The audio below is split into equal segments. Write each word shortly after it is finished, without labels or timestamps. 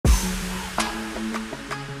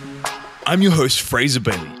I'm your host, Fraser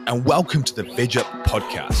Bailey, and welcome to the Veg Up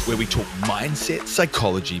podcast, where we talk mindset,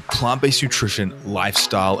 psychology, plant-based nutrition,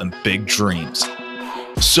 lifestyle, and big dreams.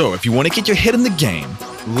 So if you want to get your head in the game,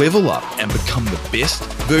 level up, and become the best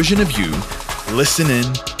version of you, listen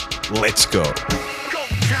in, let's go.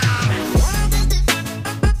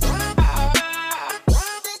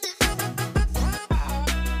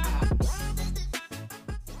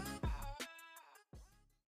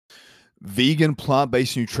 Vegan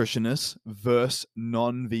plant-based nutritionists versus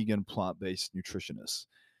non-vegan plant-based nutritionists.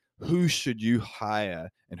 Who should you hire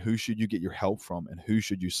and who should you get your help from and who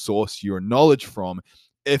should you source your knowledge from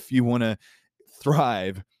if you want to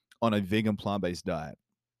thrive on a vegan plant-based diet?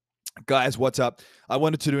 Guys, what's up? I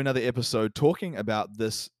wanted to do another episode talking about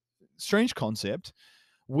this strange concept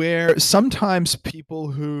where sometimes people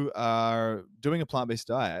who are doing a plant-based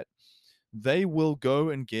diet, they will go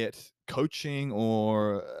and get coaching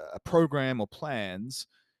or a program or plans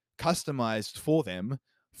customized for them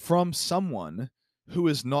from someone who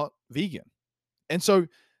is not vegan. And so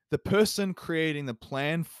the person creating the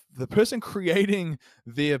plan, the person creating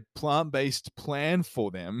their plant-based plan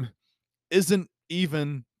for them isn't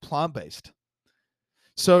even plant-based.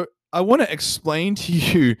 So I want to explain to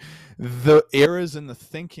you the errors in the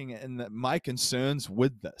thinking and my concerns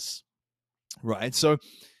with this, right? So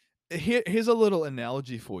here's a little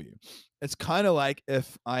analogy for you. It's kind of like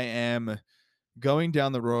if I am going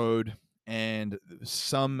down the road and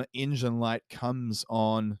some engine light comes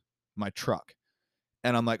on my truck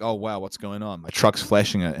and I'm like, oh, wow, what's going on? My truck's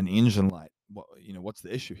flashing an engine light. What's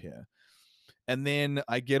the issue here? And then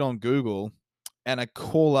I get on Google and I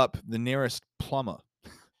call up the nearest plumber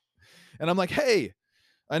and I'm like, hey,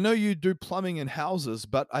 I know you do plumbing in houses,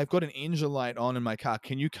 but I've got an engine light on in my car.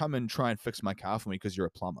 Can you come and try and fix my car for me because you're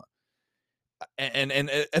a plumber? And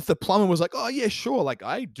if the plumber was like, oh yeah, sure, like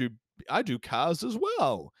I do cars as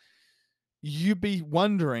well, you'd be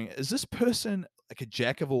wondering, is this person like a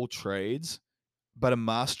jack of all trades but a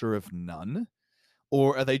master of none?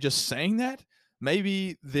 Or are they just saying that?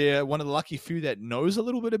 Maybe they're one of the lucky few that knows a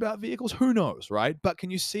little bit about vehicles. Who knows, right? But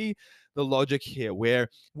can you see the logic here? Where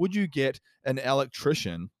would you get an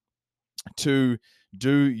electrician to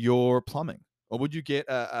do your plumbing? Or would you get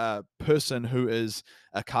a person who is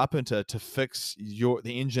a carpenter to fix the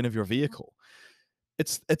engine of your vehicle?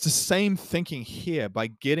 It's the same thinking here by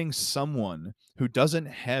getting someone who doesn't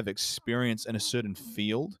have experience in a certain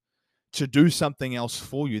field to do something else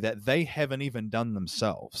for you that they haven't even done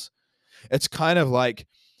themselves. It's kind of like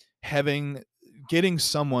getting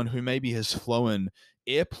someone who maybe has flown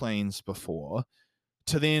airplanes before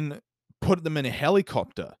to then put them in a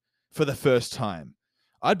helicopter for the first time.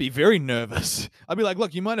 I'd be very nervous. I'd be like,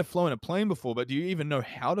 look, you might have flown a plane before, but do you even know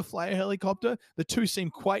how to fly a helicopter? The two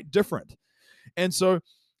seem quite different. And so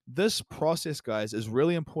this process, guys, is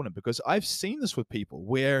really important because I've seen this with people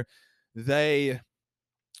where they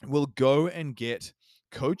will go and get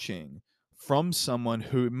coaching from someone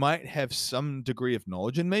who might have some degree of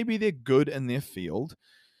knowledge and maybe they're good in their field,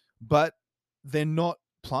 but they're not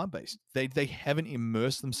plant-based. They haven't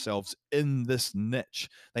immersed themselves in this niche.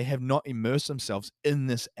 They have not immersed themselves in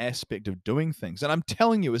this aspect of doing things. And I'm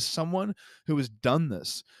telling you, as someone who has done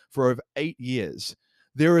this for over 8 years,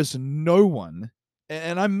 there is no one,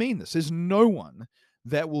 and I mean this, there's no one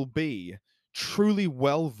that will be truly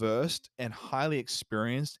well-versed and highly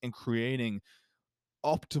experienced in creating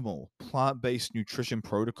optimal plant-based nutrition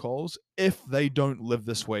protocols if they don't live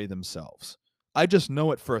this way themselves. I just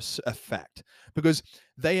know it for a fact because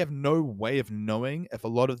they have no way of knowing if a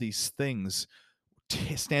lot of these things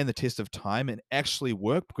stand the test of time and actually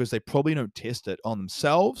work because they probably don't test it on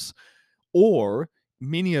themselves or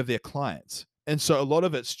many of their clients. And so a lot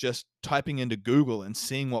of it's just typing into Google and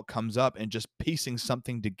seeing what comes up and just piecing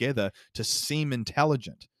something together to seem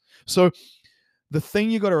intelligent. So the thing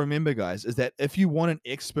you got to remember, guys, is that if you want an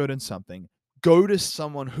expert in something, go to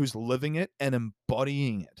someone who's living it and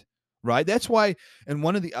embodying it. Right? That's why in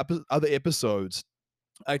one of the other episodes,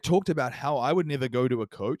 I talked about how I would never go to a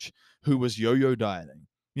coach who was yo-yo dieting.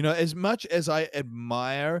 As much as I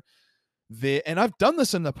admire and I've done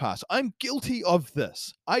this in the past, I'm guilty of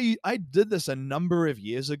this. I did this a number of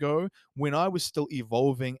years ago when I was still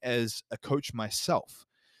evolving as a coach myself.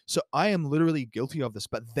 So I am literally guilty of this,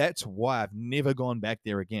 but that's why I've never gone back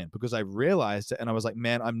there again because I realized it and I was like,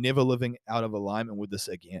 man, I'm never living out of alignment with this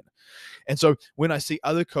again. And so when I see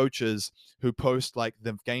other coaches who post like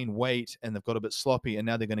they've gained weight and they've got a bit sloppy and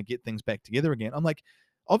now they're going to get things back together again, I'm like,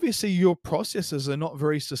 obviously your processes are not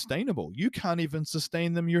very sustainable. You can't even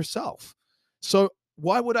sustain them yourself. So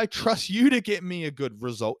why would I trust you to get me a good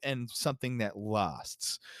result and something that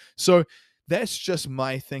lasts? So that's just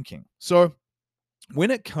my thinking. So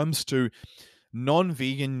When it comes to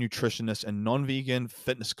non-vegan nutritionists and non-vegan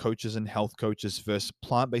fitness coaches and health coaches versus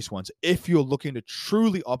plant-based ones, if you're looking to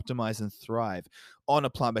truly optimize and thrive on a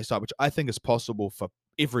plant-based diet, which I think is possible for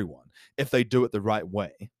everyone if they do it the right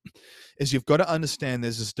way, is you've got to understand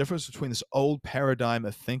there's this difference between this old paradigm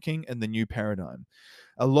of thinking and the new paradigm.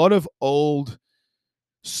 A lot of old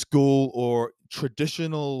school or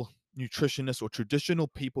traditional nutritionists or traditional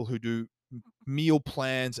people who do meal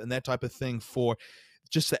plans and that type of thing for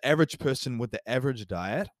just the average person with the average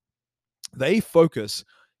diet, they focus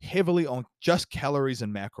heavily on just calories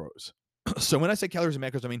and macros. So when I say calories and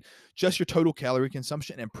macros, I mean just your total calorie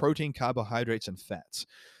consumption and protein, carbohydrates, and fats.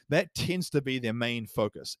 That tends to be their main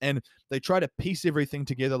focus. And they try to piece everything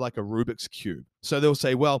together like a Rubik's Cube. So they'll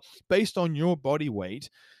say, well, based on your body weight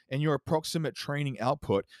and your approximate training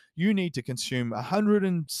output, you need to consume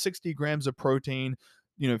 160 grams of protein,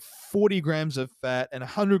 40 grams of fat, and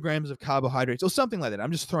 100 grams of carbohydrates, or something like that.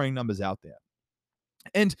 I'm just throwing numbers out there.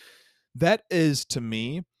 And that is, to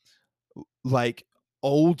me, like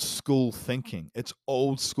old school thinking. It's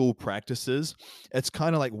old school practices. It's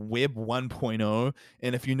kind of like Web 1.0.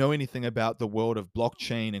 And if you know anything about the world of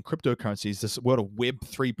blockchain and cryptocurrencies, this world of Web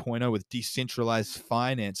 3.0 with decentralized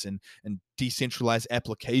finance and decentralized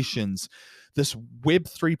applications, this Web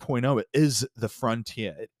 3.0, it is the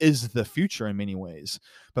frontier. It is the future in many ways.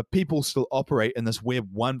 But people still operate in this Web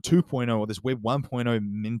 2.0 or this Web 1.0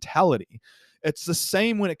 mentality. It's the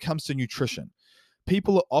same when it comes to nutrition.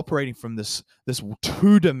 People are operating from this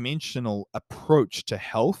two-dimensional approach to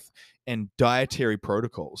health and dietary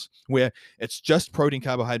protocols where it's just protein,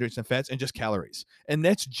 carbohydrates, and fats and just calories. And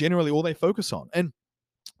that's generally all they focus on. And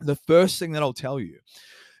the first thing that I'll tell you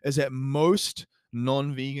is that most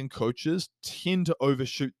non-vegan coaches tend to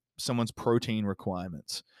overshoot someone's protein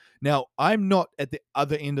requirements. Now, I'm not at the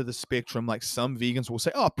other end of the spectrum like some vegans will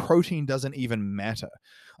say, oh, protein doesn't even matter.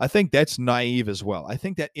 I think that's naive as well. I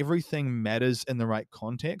think that everything matters in the right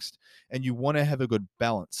context and you want to have a good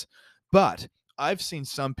balance. But I've seen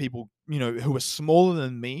some people, who are smaller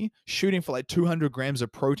than me shooting for like 200 grams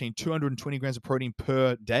of protein, 220 grams of protein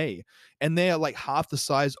per day. And they're like half the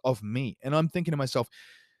size of me. And I'm thinking to myself,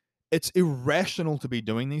 it's irrational to be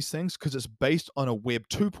doing these things because it's based on a Web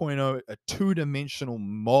 2.0, a two-dimensional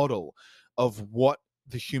model of what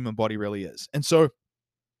the human body really is. And so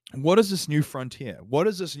what is this new frontier? What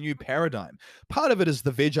is this new paradigm? Part of it is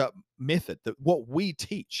the veg up method, that what we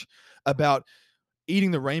teach about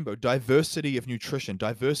eating the rainbow, diversity of nutrition,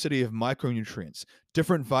 diversity of micronutrients,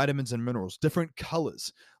 different vitamins and minerals, different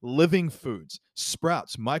colors, living foods,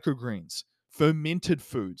 sprouts, microgreens, fermented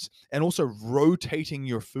foods, and also rotating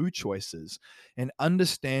your food choices and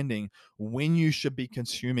understanding when you should be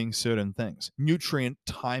consuming certain things, nutrient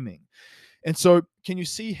timing. And so, can you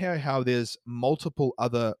see how there's multiple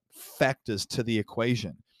other factors to the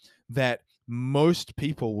equation that most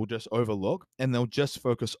people will just overlook and they'll just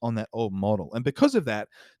focus on that old model? And because of that,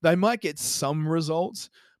 they might get some results,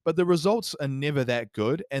 but the results are never that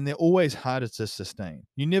good and they're always harder to sustain.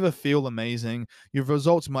 You never feel amazing. Your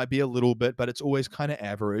results might be a little bit, but it's always kind of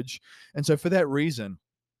average. And so, for that reason,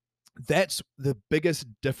 that's the biggest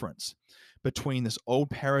difference between this old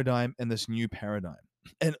paradigm and this new paradigm.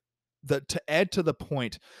 And to add to the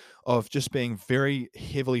point of just being very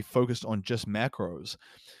heavily focused on just macros,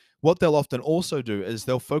 what they'll often also do is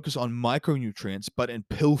they'll focus on micronutrients, but in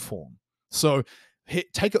pill form. So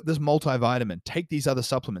take up this multivitamin, take these other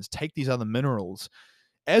supplements, take these other minerals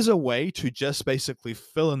as a way to just basically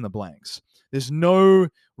fill in the blanks. There's no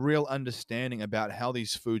real understanding about how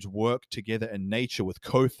these foods work together in nature with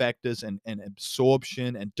cofactors and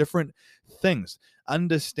absorption and different things.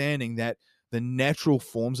 Understanding that the natural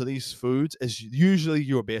forms of these foods is usually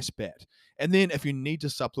your best bet. And then if you need to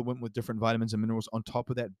supplement with different vitamins and minerals on top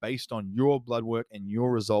of that based on your blood work and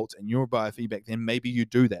your results and your biofeedback, then maybe you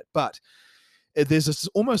do that. But there's this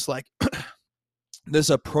almost like this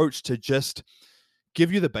approach to just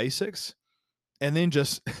give you the basics and then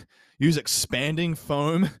just use expanding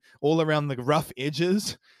foam all around the rough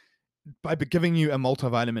edges by giving you a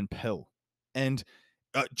multivitamin pill. And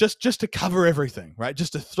just to cover everything, right?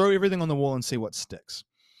 Just to throw everything on the wall and see what sticks.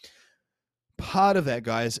 Part of that,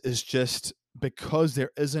 guys, is just because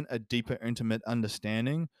there isn't a deeper, intimate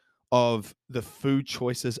understanding of the food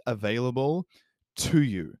choices available to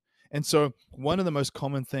you. And so one of the most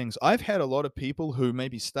common things, I've had a lot of people who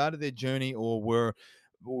maybe started their journey or were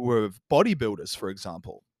bodybuilders, for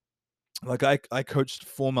example. Like I coached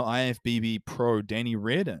former IFBB pro Danny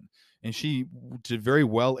Reardon, and she did very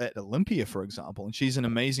well at Olympia, for example. And she's an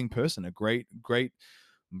amazing person, a great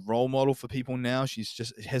role model for people now. She's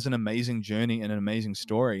just has an amazing journey and an amazing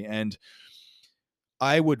story. And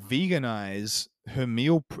I would veganize her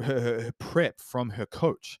meal, her prep from her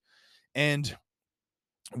coach. And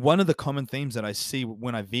one of the common themes that I see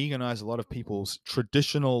when I veganize a lot of people's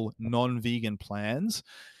traditional non-vegan plans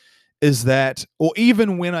is that, or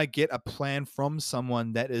even when I get a plan from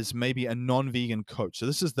someone that is maybe a non-vegan coach. So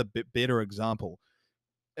this is the better example.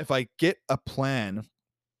 If I get a plan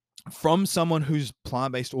from someone who's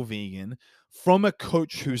plant-based or vegan, from a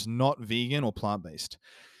coach who's not vegan or plant-based,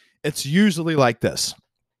 it's usually like this.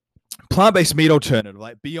 Plant-based meat alternative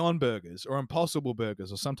like Beyond Burgers or Impossible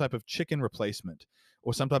Burgers or some type of chicken replacement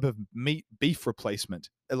or some type of beef replacement,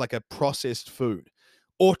 like a processed food,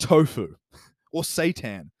 or tofu or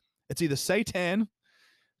seitan. It's either seitan,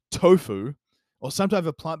 tofu, or some type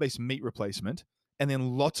of plant-based meat replacement, and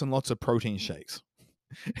then lots and lots of protein shakes.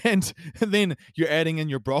 And then you're adding in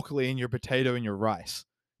your broccoli and your potato and your rice.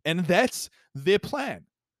 And that's their plan.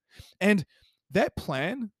 And that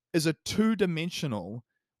plan is a two-dimensional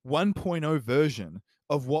 1.0 version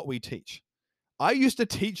of what we teach. I used to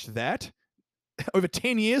teach that over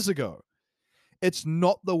 10 years ago. It's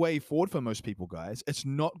not the way forward for most people, guys. It's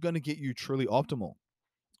not going to get you truly optimal.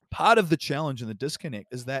 Part of the challenge and the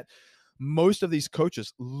disconnect is that most of these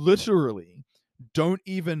coaches literally don't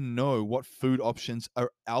even know what food options are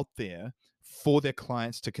out there for their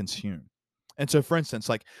clients to consume. And so, for instance,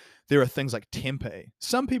 like there are things like tempeh.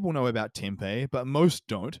 Some people know about tempeh, but most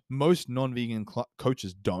don't. Most non-vegan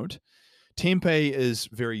coaches don't. Tempeh is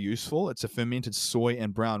very useful. It's a fermented soy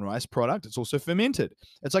and brown rice product. It's also fermented.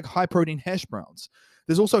 It's like high protein hash browns.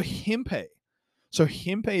 There's also hempeh. So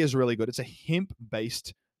hempeh is really good. It's a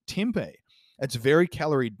hemp-based tempeh. It's very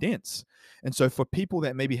calorie dense. And so for people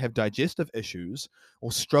that maybe have digestive issues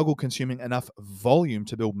or struggle consuming enough volume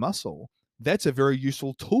to build muscle, that's a very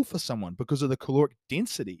useful tool for someone because of the caloric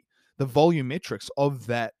density, the volumetrics of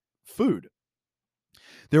that food.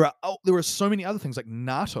 There are so many other things like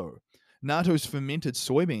natto. Natto is fermented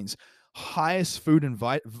soybeans, highest food in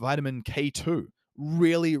vitamin K2.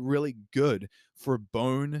 Really, really good for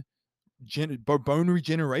bone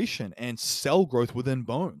regeneration and cell growth within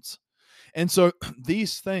bones. And so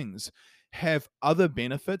these things have other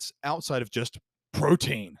benefits outside of just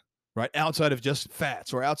protein, right? Outside of just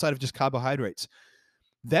fats or outside of just carbohydrates.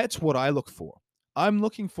 That's what I look for. I'm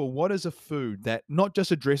looking for what is a food that not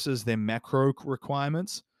just addresses their macro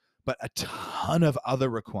requirements, but a ton of other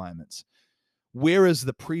requirements. Where is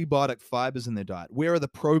the prebiotic fibers in their diet? Where are the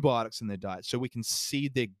probiotics in their diet? So we can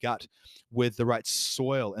seed their gut with the right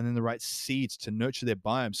soil and then the right seeds to nurture their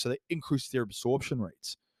biome so they increase their absorption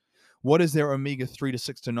rates. What is their omega 3 to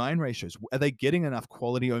 6 to 9 ratios? Are they getting enough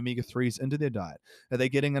quality omega 3s into their diet? Are they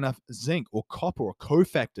getting enough zinc or copper or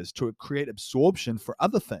cofactors to create absorption for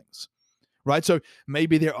other things? Right? So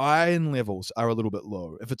maybe their iron levels are a little bit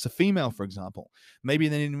low. If it's a female, for example, maybe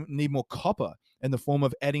they need more copper in the form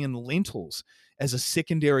of adding in lentils as a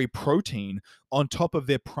secondary protein on top of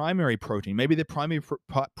their primary protein. Maybe their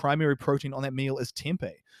primary protein on that meal is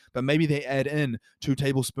tempeh, but maybe they add in 2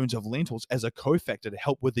 tablespoons of lentils as a cofactor to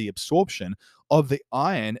help with the absorption of the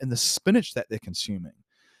iron in the spinach that they're consuming.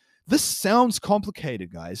 This sounds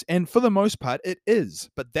complicated, guys, and for the most part, it is,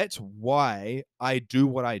 but that's why I do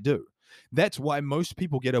what I do. That's why most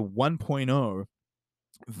people get a 1.0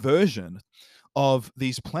 version of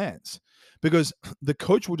these plans, because the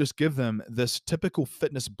coach will just give them this typical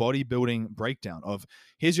fitness bodybuilding breakdown of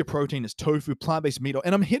here's your protein, it's tofu, plant-based meat.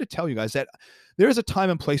 And I'm here to tell you guys that there is a time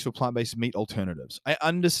and place for plant-based meat alternatives. I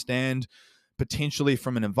understand potentially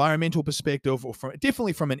from an environmental perspective or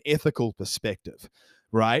definitely from an ethical perspective,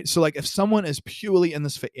 right? So like if someone is purely in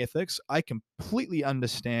this for ethics, I completely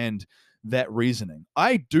understand that reasoning.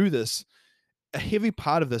 I do this. A heavy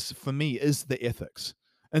part of this for me is the ethics.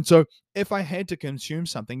 And so if I had to consume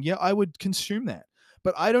something, yeah, I would consume that.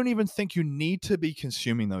 But I don't even think you need to be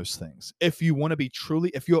consuming those things if you want to be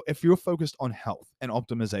truly, if you're focused on health and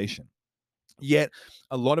optimization. Yet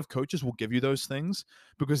a lot of coaches will give you those things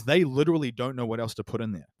because they literally don't know what else to put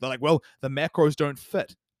in there. They're like, well, the macros don't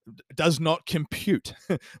fit, does not compute.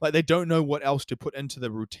 Like they don't know what else to put into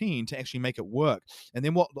the routine to actually make it work. And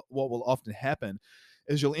then what will often happen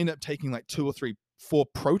is you'll end up taking like 2 or 3, 4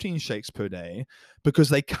 protein shakes per day because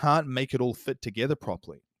they can't make it all fit together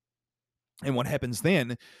properly. And what happens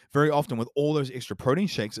then, very often with all those extra protein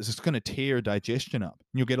shakes, is it's going to tear your digestion up.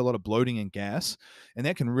 You'll get a lot of bloating and gas, and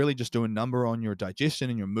that can really just do a number on your digestion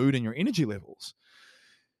and your mood and your energy levels.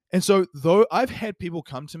 And so, though I've had people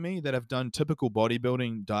come to me that have done typical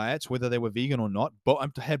bodybuilding diets, whether they were vegan or not, but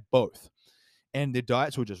I've had both. And their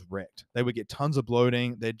diets were just wrecked. They would get tons of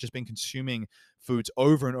bloating. They'd just been consuming foods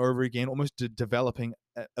over and over again, almost developing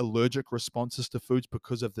allergic responses to foods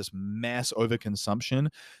because of this mass overconsumption,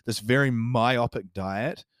 this very myopic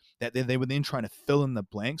diet that they were then trying to fill in the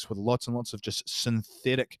blanks with lots and lots of just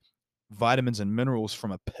synthetic vitamins and minerals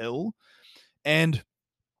from a pill. And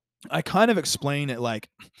I kind of explain it like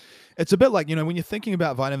it's a bit like, when you're thinking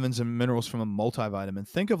about vitamins and minerals from a multivitamin,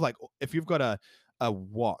 think of like if you've got a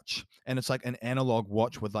watch and it's like an analog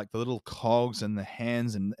watch with like the little cogs and the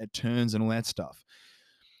hands and it turns and all that stuff.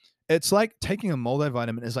 It's like taking a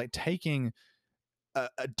multivitamin is like taking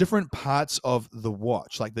different parts of the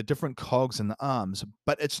watch, like the different cogs and the arms,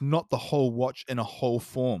 but it's not the whole watch in a whole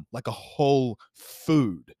form, like a whole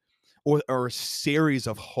food or a series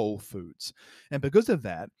of whole foods. And because of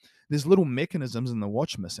that, there's little mechanisms in the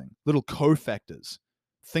watch missing, little cofactors,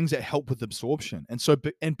 things that help with absorption. And so,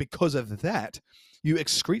 and because of that, you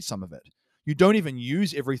excrete some of it. You don't even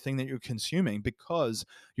use everything that you're consuming because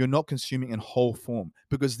you're not consuming in whole form,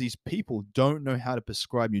 because these people don't know how to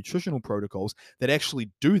prescribe nutritional protocols that actually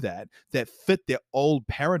do that, that fit their old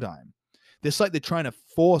paradigm. It's like they're trying to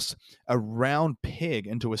force a round peg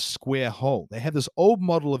into a square hole. They have this old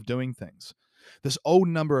model of doing things, this old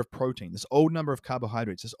number of protein, this old number of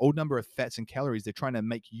carbohydrates, this old number of fats and calories they're trying to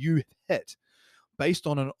make you hit based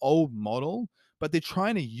on an old model, but they're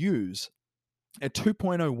trying to use a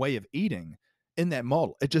 2.0 way of eating in that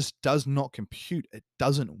model. It just does not compute. It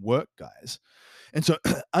doesn't work, guys. And so,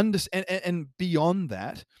 and beyond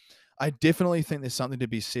that, I definitely think there's something to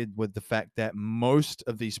be said with the fact that most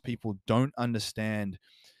of these people don't understand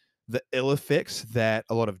the ill effects that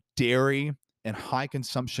a lot of dairy and high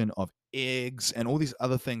consumption of eggs and all these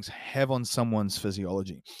other things have on someone's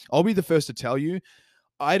physiology. I'll be the first to tell you,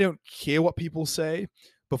 I don't care what people say.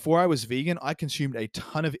 Before I was vegan, I consumed a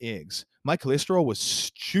ton of eggs. My cholesterol was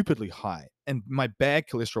stupidly high, and my bad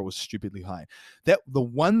cholesterol was stupidly high. That the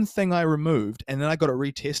one thing I removed, and then I got it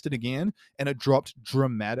retested again, and it dropped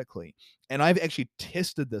dramatically. And I've actually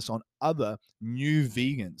tested this on other new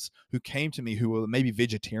vegans who came to me who were maybe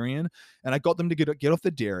vegetarian, and I got them to get off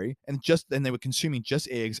the dairy, and then they were consuming just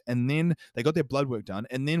eggs, and then they got their blood work done,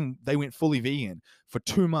 and then they went fully vegan for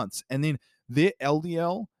 2 months, and then their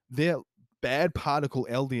LDL, their bad particle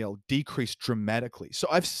LDL decreased dramatically. So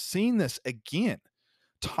I've seen this again,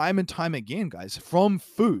 time and time again, guys, from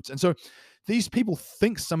foods. And so these people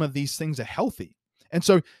think some of these things are healthy. And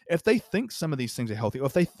so if they think some of these things are healthy, or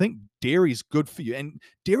if they think dairy is good for you, and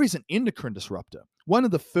dairy is an endocrine disruptor, one of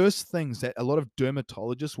the first things that a lot of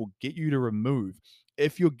dermatologists will get you to remove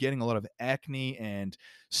if you're getting a lot of acne and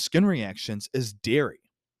skin reactions is dairy,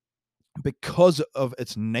 because of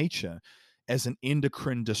its nature as an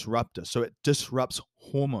endocrine disruptor. So it disrupts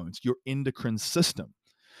hormones, your endocrine system.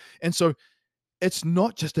 And so it's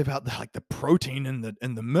not just about the protein in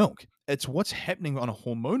the milk. It's what's happening on a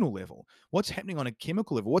hormonal level, what's happening on a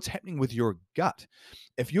chemical level, what's happening with your gut.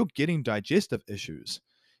 If you're getting digestive issues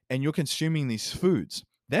and you're consuming these foods,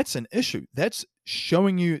 that's an issue. That's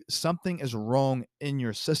showing you something is wrong in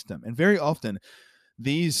your system. And very often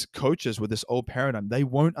these coaches with this old paradigm, they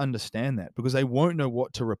won't understand that because they won't know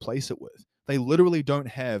what to replace it with. They literally don't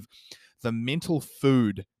have the mental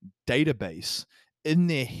food database in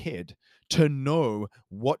their head to know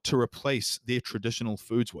what to replace their traditional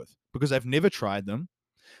foods with because they've never tried them.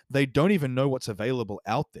 They don't even know what's available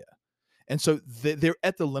out there. And so they're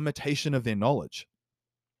at the limitation of their knowledge.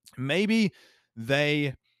 Maybe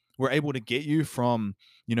they were able to get you from,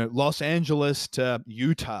 Los Angeles to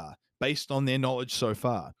Utah based on their knowledge so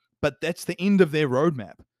far. But that's the end of their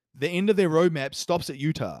roadmap. The end of their roadmap stops at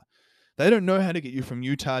Utah. They don't know how to get you from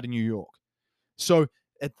Utah to New York. So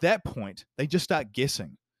at that point, they just start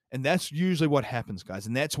guessing. And that's usually what happens, guys.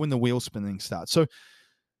 And that's when the wheel spinning starts. So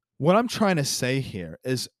what I'm trying to say here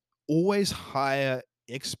is always hire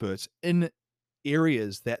experts in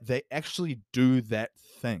areas that they actually do that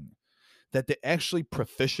thing, that they're actually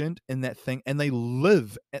proficient in that thing, and they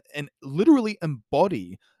live and literally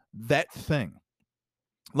embody that thing.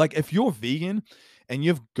 Like if you're vegan and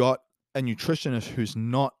you've got a nutritionist who's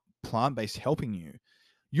not plant-based helping you,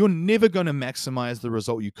 you're never going to maximize the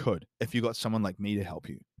result you could if you got someone like me to help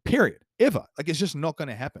you. Period. Ever. Like it's just not going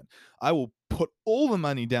to happen. I will put all the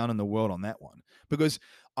money down in the world on that one because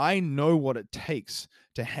I know what it takes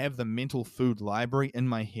to have the mental food library in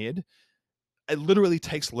my head. It literally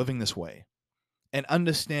takes living this way and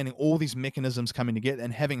understanding all these mechanisms coming together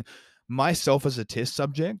and having myself as a test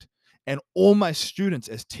subject and all my students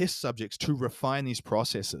as test subjects to refine these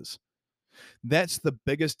processes. That's the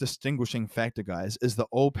biggest distinguishing factor, guys, is the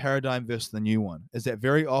old paradigm versus the new one. Is that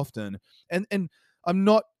very often, and I'm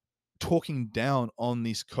not talking down on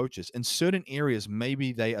these coaches. In certain areas,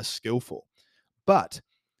 maybe they are skillful, but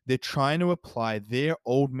they're trying to apply their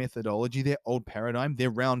old methodology, their old paradigm, their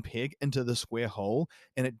round peg into the square hole,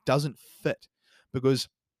 and it doesn't fit because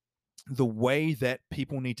the way that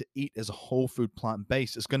people need to eat as a whole food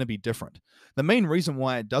plant-based is going to be different. The main reason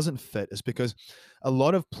why it doesn't fit is because a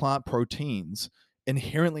lot of plant proteins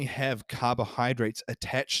inherently have carbohydrates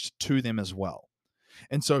attached to them as well.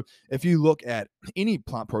 And so if you look at any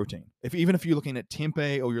plant protein, even if you're looking at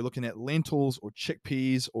tempeh, or you're looking at lentils or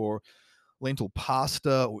chickpeas or lentil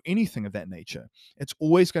pasta or anything of that nature, it's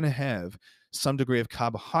always going to have some degree of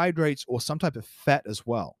carbohydrates or some type of fat as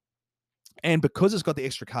well. And because it's got the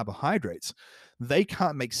extra carbohydrates, they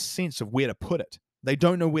can't make sense of where to put it. They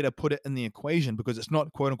don't know where to put it in the equation because it's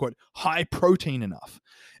not, quote unquote, high protein enough.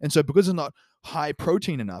 And so, because it's not high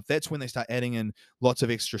protein enough, that's when they start adding in lots of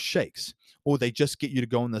extra shakes, or they just get you to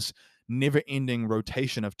go on this never ending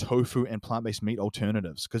rotation of tofu and plant based meat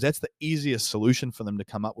alternatives because that's the easiest solution for them to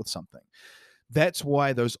come up with something. That's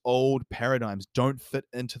why those old paradigms don't fit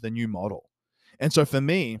into the new model. And so, for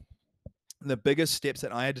me, the biggest steps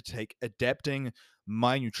that I had to take adapting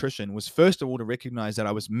my nutrition was, first of all, to recognize that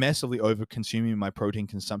I was massively over consuming my protein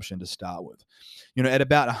consumption to start with. At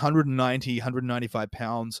about 190, 195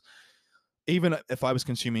 pounds, even if I was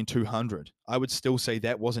consuming 200, I would still say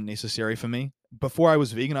that wasn't necessary for me. Before I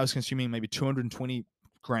was vegan, I was consuming maybe 220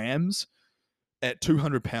 grams at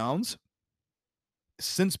 200 pounds.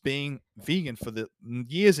 Since being vegan for the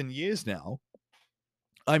years and years now,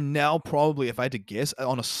 I'm now probably, if I had to guess,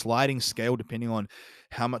 on a sliding scale, depending on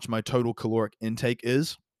how much my total caloric intake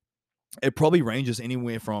is, it probably ranges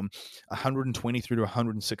anywhere from 120 through to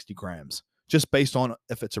 160 grams, just based on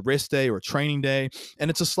if it's a rest day or a training day.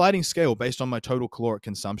 And it's a sliding scale based on my total caloric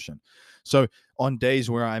consumption. So on days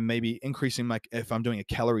where I'm maybe increasing if I'm doing a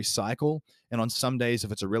calorie cycle, and on some days,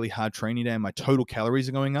 if it's a really hard training day and my total calories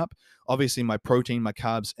are going up, obviously my protein, my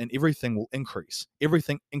carbs, and everything will increase.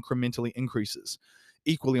 Everything incrementally increases.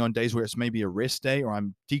 Equally, on days where it's maybe a rest day or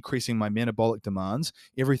I'm decreasing my metabolic demands,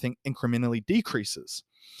 everything incrementally decreases.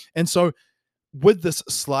 And so with this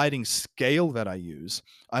sliding scale that I use,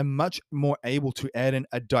 I'm much more able to add in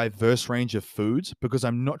a diverse range of foods because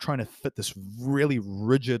I'm not trying to fit this really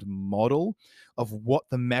rigid model of what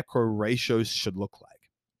the macro ratios should look like.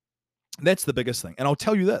 That's the biggest thing. And I'll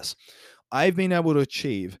tell you this, I've been able to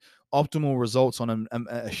achieve optimal results on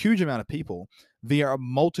a huge amount of people via a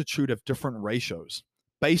multitude of different ratios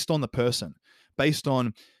based on the person, based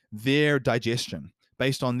on their digestion,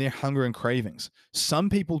 based on their hunger and cravings.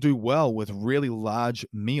 Some people do well with really large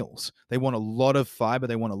meals. They want a lot of fiber,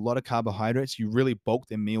 they want a lot of carbohydrates. You really bulk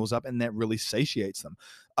their meals up, and that really satiates them.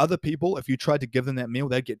 Other people, if you tried to give them that meal,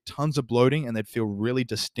 they'd get tons of bloating and they'd feel really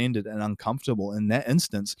distended and uncomfortable. In that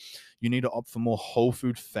instance, you need to opt for more whole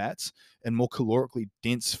food fats and more calorically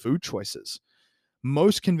dense food choices.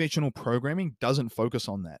 Most conventional programming doesn't focus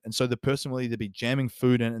on that. And so the person will either be jamming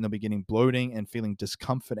food in and they'll be getting bloating and feeling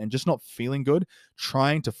discomfort and just not feeling good,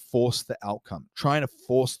 trying to force the outcome, trying to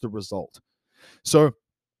force the result. So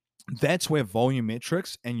that's where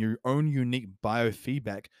volumetrics and your own unique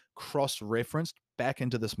biofeedback cross-referenced back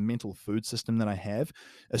into this mental food system that I have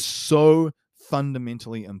is so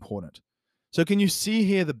fundamentally important. So can you see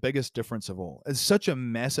here the biggest difference of all? It's such a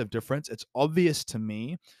massive difference. It's obvious to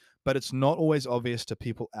me, but it's not always obvious to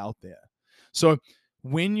people out there. So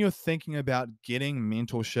when you're thinking about getting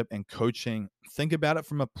mentorship and coaching, think about it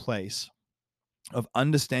from a place of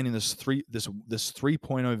understanding this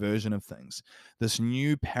 3.0 version of things, this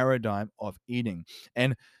new paradigm of eating,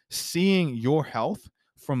 and seeing your health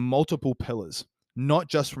from multiple pillars, not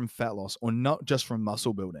just from fat loss or not just from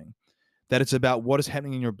muscle building. That it's about what is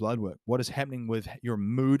happening in your blood work, what is happening with your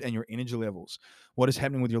mood and your energy levels, what is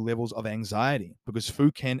happening with your levels of anxiety, because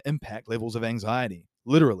food can impact levels of anxiety,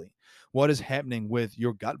 literally. What is happening with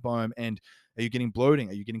your gut biome, and are you getting bloating?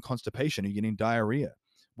 Are you getting constipation? Are you getting diarrhea?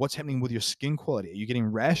 What's happening with your skin quality? Are you getting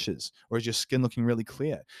rashes, or is your skin looking really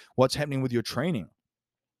clear? What's happening with your training?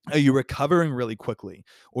 Are you recovering really quickly,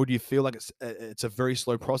 or do you feel like it's a very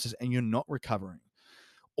slow process and you're not recovering?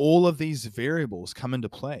 All of these variables come into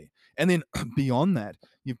play. And then beyond that,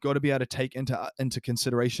 you've got to be able to take into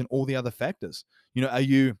consideration all the other factors.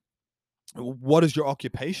 What is your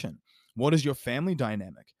occupation? What is your family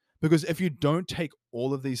dynamic? Because if you don't take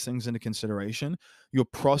all of these things into consideration, your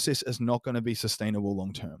process is not going to be sustainable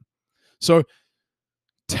long term. So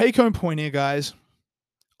take home point here, guys,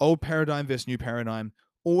 old paradigm versus new paradigm.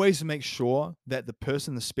 Always make sure that the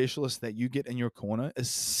person, the specialist that you get in your corner is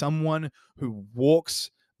someone who walks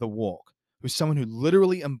the walk, who's someone who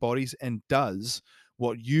literally embodies and does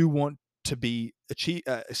what you want to be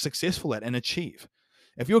successful at and achieve.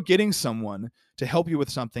 If you're getting someone to help you with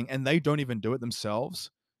something and they don't even do it themselves,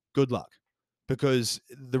 good luck, because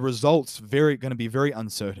the results going to be very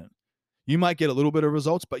uncertain. You might get a little bit of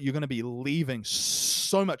results, but you're going to be leaving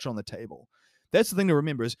so much on the table That's the thing to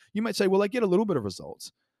remember is you might say, well, I get a little bit of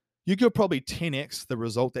results. You could probably 10x the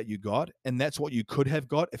result that you got, and that's what you could have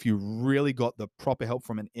got if you really got the proper help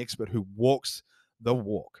from an expert who walks the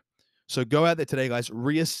walk. So go out there today, guys,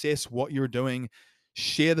 reassess what you're doing,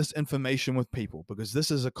 share this information with people, because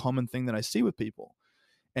this is a common thing that I see with people.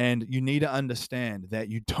 And you need to understand that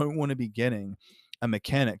you don't want to be getting a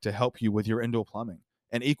mechanic to help you with your indoor plumbing.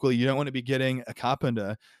 And equally, you don't want to be getting a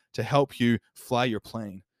carpenter to help you fly your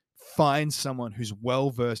plane. Find someone who's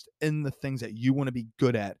well-versed in the things that you want to be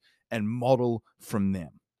good at and model from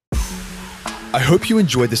them. I hope you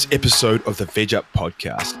enjoyed this episode of the Veg Up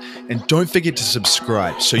Podcast. And don't forget to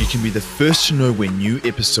subscribe so you can be the first to know when new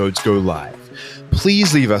episodes go live.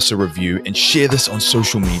 Please leave us a review and share this on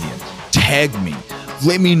social media. Tag me.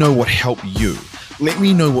 Let me know what helped you. Let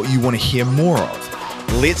me know what you want to hear more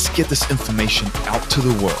of. Let's get this information out to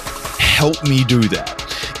the world. Help me do that.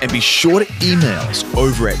 And be sure to email us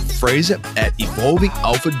over at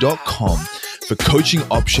fraser@evolvingalpha.com for coaching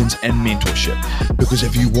options and mentorship. Because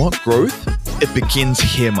if you want growth, it begins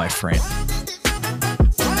here, my friend.